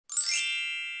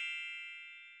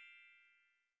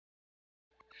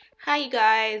Hi you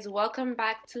guys, welcome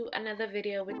back to another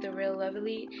video with the real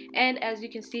Loverlee. And as you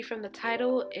can see from the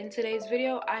title, in today's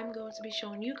video I'm going to be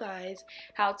showing you guys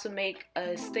how to make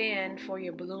a stand for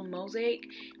your balloon mosaic.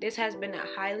 This has been a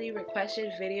highly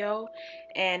requested video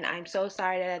and I'm so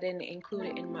sorry that I didn't include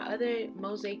it in my other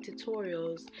mosaic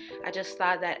tutorials. I just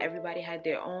thought that everybody had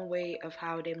their own way of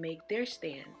how they make their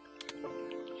stand.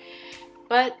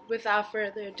 But without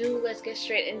further ado, let's get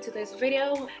straight into this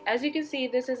video. As you can see,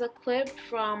 this is a clip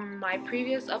from my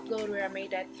previous upload where I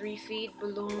made that 3 feet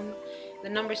balloon, the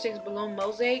number 6 balloon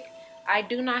mosaic. I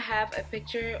do not have a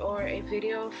picture or a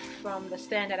video from the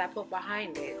stand that I put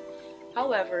behind it.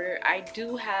 However, I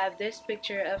do have this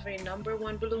picture of a number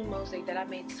 1 balloon mosaic that I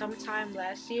made sometime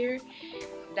last year.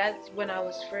 That's when I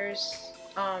was first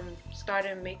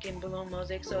started making balloon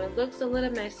mosaic, so it looks a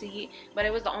little messy, but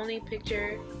it was the only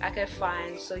picture I could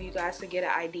find so you guys could get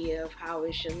an idea of how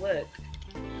it should look.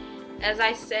 As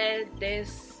I said,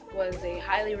 this was a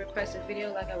highly requested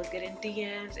video. Like, I was getting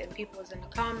DMs and people was in the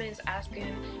comments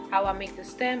asking how I make the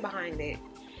stand behind it.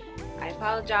 I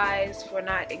apologize for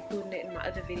not including it in my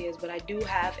other videos, but I do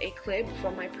have a clip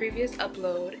from my previous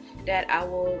upload that I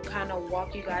will kind of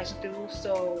walk you guys through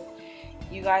so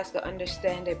you guys can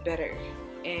understand it better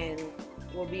and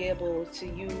will be able to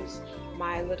use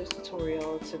my little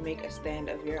tutorial to make a stand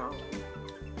of your own.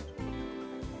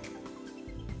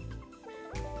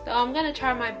 So I'm gonna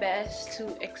try my best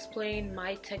to explain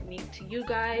my technique to you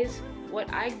guys.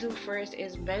 What I do first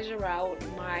is measure out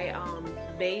my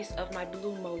base of my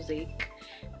balloon mosaic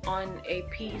on a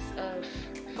piece of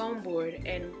foam board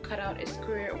and cut out a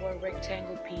square or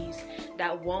rectangle piece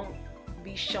that won't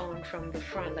be shown from the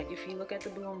front. Like, if you look at the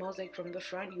balloon mosaic from the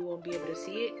front, you won't be able to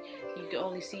see it. You can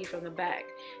only see it from the back.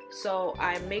 So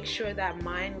I make sure that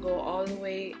mine go all the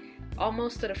way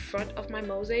almost to the front of my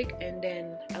mosaic, and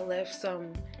then I left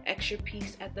some extra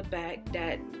piece at the back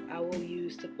that I will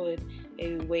use to put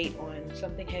a weight on,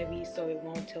 something heavy, so it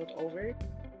won't tilt over.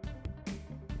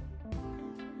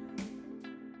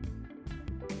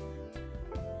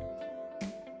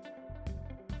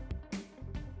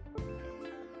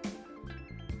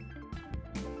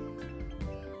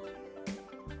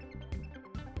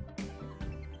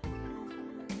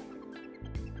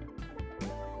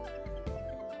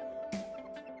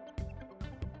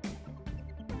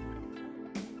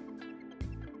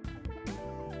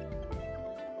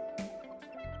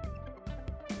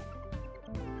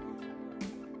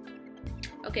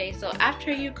 Okay, so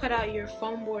after you cut out your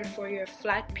foam board for your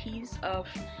flat piece of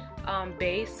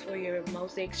base for your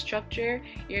mosaic structure,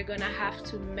 you're gonna have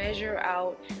to measure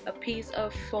out a piece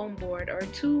of foam board or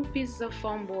 2 pieces of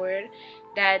foam board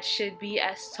that should be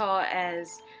as tall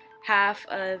as half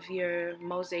of your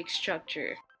mosaic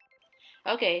structure.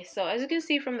 Okay, so as you can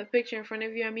see from the picture in front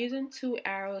of you, I'm using 2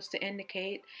 arrows to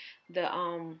indicate the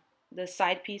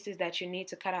side pieces that you need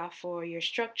to cut out for your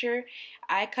structure.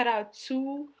 I cut out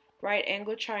 2 right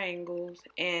angle triangles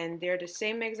and they're the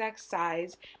same exact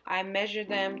size. I measure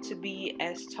them to be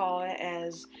as tall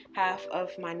as half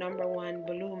of my number 1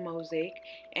 balloon mosaic,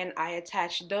 and I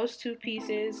attach those 2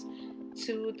 pieces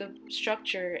to the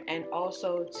structure and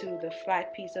also to the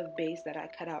flat piece of base that I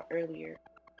cut out earlier.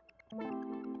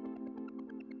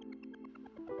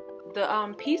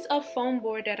 The piece of foam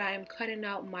board that I am cutting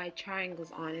out my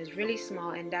triangles on is really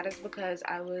small, and that is because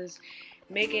I was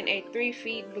making a 3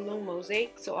 feet balloon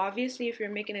mosaic. So obviously if you're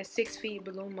making a 6 feet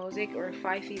balloon mosaic or a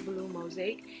 5 feet balloon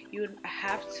mosaic, you would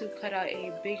have to cut out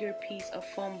a bigger piece of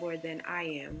foam board than I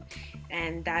am,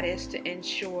 and that is to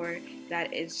ensure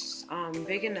that it's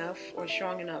big enough or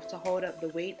strong enough to hold up the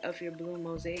weight of your balloon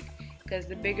mosaic, because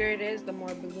the bigger it is, the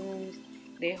more balloons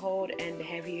they hold and the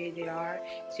heavier they are.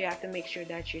 So you have to make sure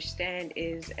that your stand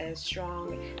is as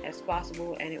strong as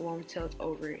possible and it won't tilt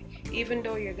over. Even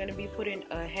though you're going to be putting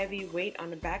a heavy weight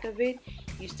on the back of it,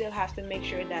 you still have to make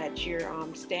sure that your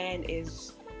stand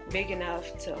is big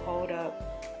enough to hold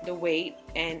up the weight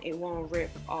and it won't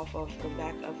rip off of the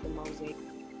back of the mosaic.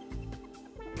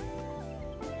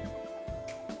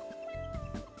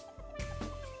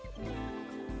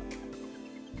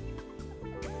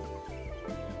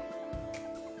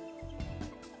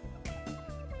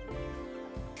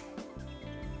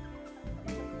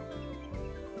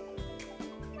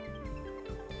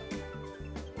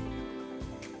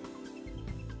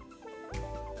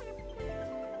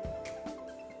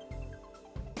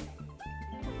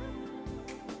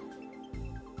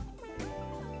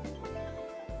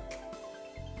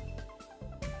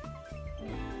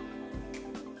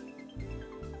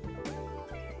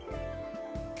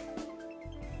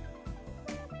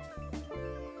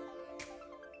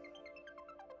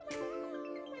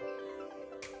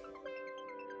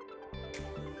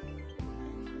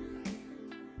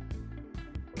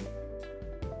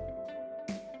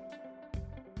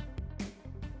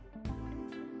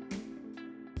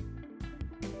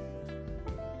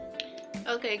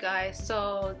 Okay guys,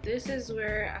 so this is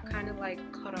where I kind of like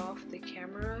cut off the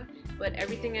camera, but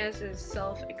everything else is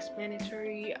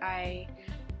self-explanatory. I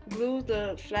glue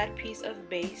the flat piece of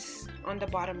base on the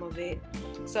bottom of it.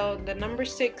 So the number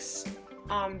 6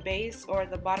 base, or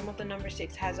the bottom of the number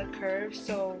 6, has a curve,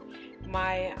 so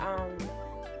my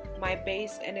my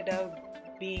base ended up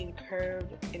being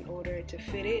curved in order to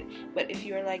fit it. But if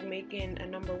you're like making a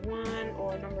number 1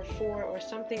 or number 4 or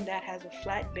something that has a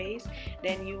flat base,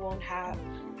 then you won't have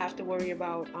to worry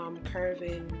about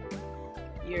curving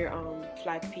your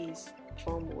flat piece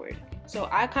foam board. So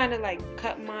I kind of like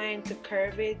cut mine to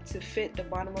curve it to fit the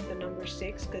bottom of the number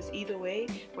 6, because either way,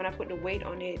 when I put the weight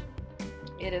on it,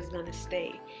 it is gonna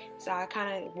stay. So I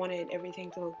kind of wanted everything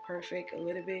to look perfect a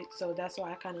little bit, so that's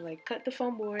why I kind of like cut the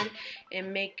foam board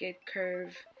and make it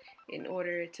curve in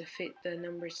order to fit the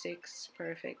number 6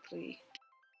 perfectly.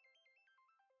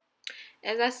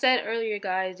 As I said earlier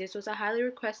guys, this was a highly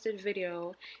requested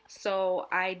video, so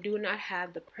I do not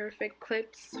have the perfect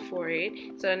clips for it.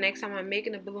 So the next time I'm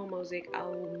making a balloon mosaic, I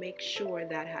will make sure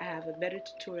that I have a better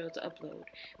tutorial to upload.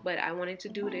 But I wanted to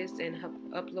do this and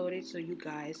upload it so you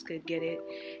guys could get it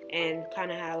and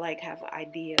kind of have an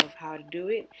idea of how to do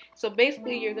it. So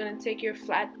basically you're going to take your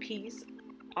flat piece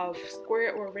of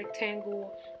square or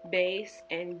rectangle base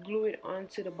and glue it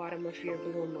onto the bottom of your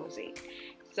balloon mosaic.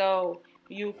 So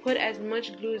you put as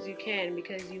much glue as you can,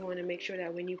 because you want to make sure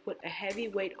that when you put a heavy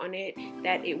weight on it,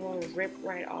 that it won't rip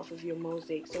right off of your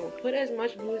mosaic. So put as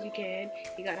much glue as you can.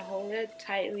 You gotta hold it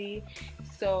tightly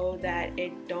so that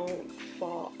it don't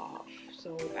fall off.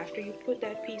 So after you put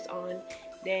that piece on,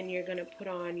 then you're gonna put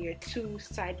on your 2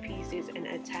 side pieces and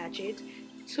attach it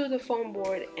to the foam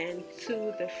board and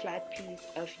to the flat piece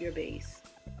of your base.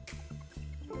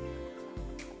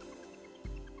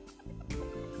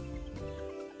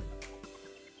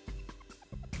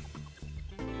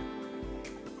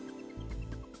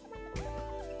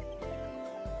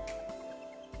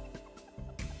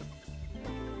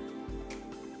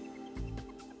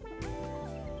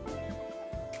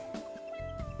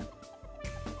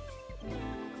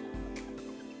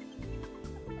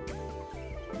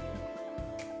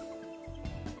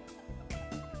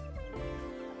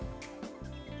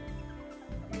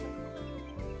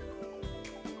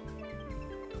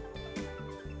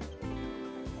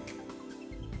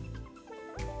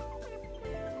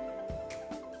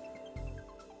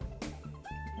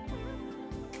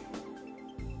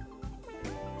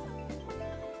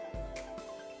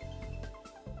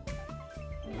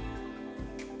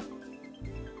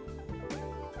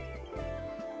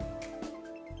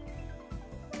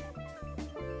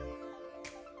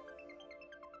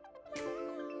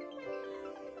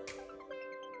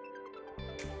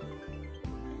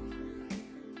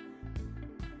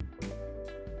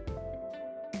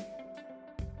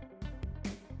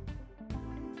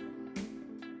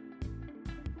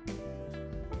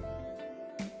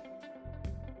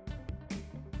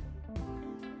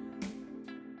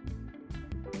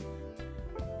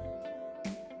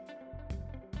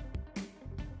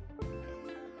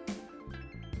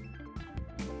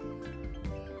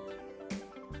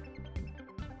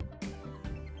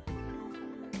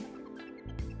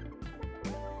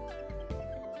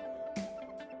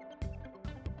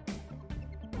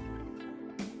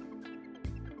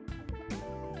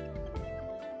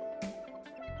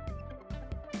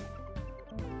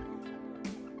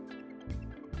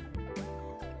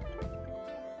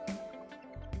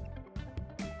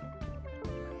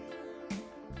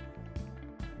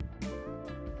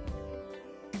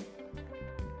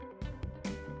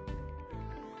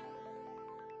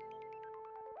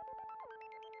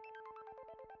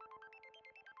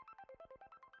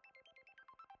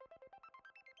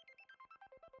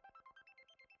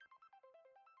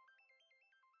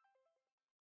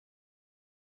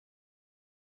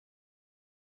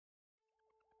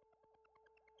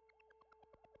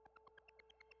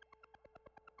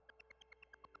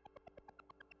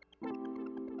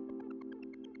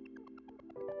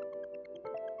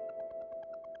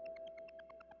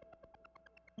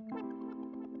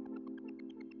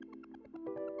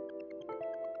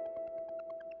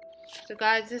 So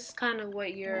guys, this is kind of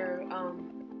what your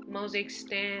mosaic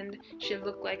stand should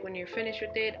look like when you're finished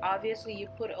with it. Obviously you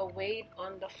put a weight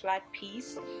on the flat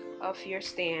piece of your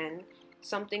stand,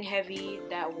 something heavy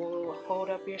that will hold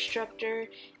up your structure,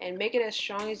 and make it as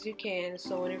strong as you can,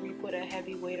 so whenever you put a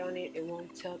heavy weight on it, it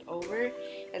won't tilt over.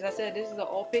 As I said, this is the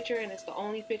old picture, and it's the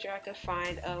only picture I could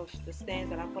find of the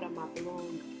stands that I put on my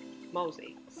balloon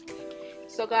mosaics.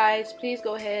 So guys, please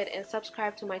go ahead and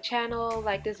subscribe to my channel,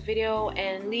 like this video,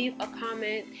 and leave a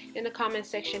comment in the comment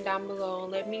section down below.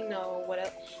 Let me know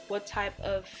what type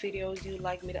of videos you'd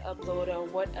like me to upload or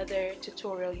what other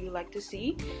tutorial you like to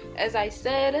see. As I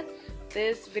said,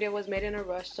 this video was made in a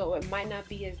rush, so it might not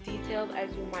be as detailed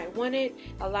as you might want it.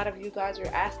 A lot of you guys are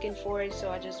asking for it, so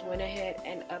I just went ahead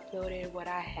and uploaded what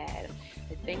I had.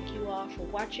 Thank you all for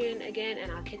watching again,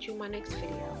 and I'll catch you in my next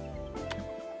video.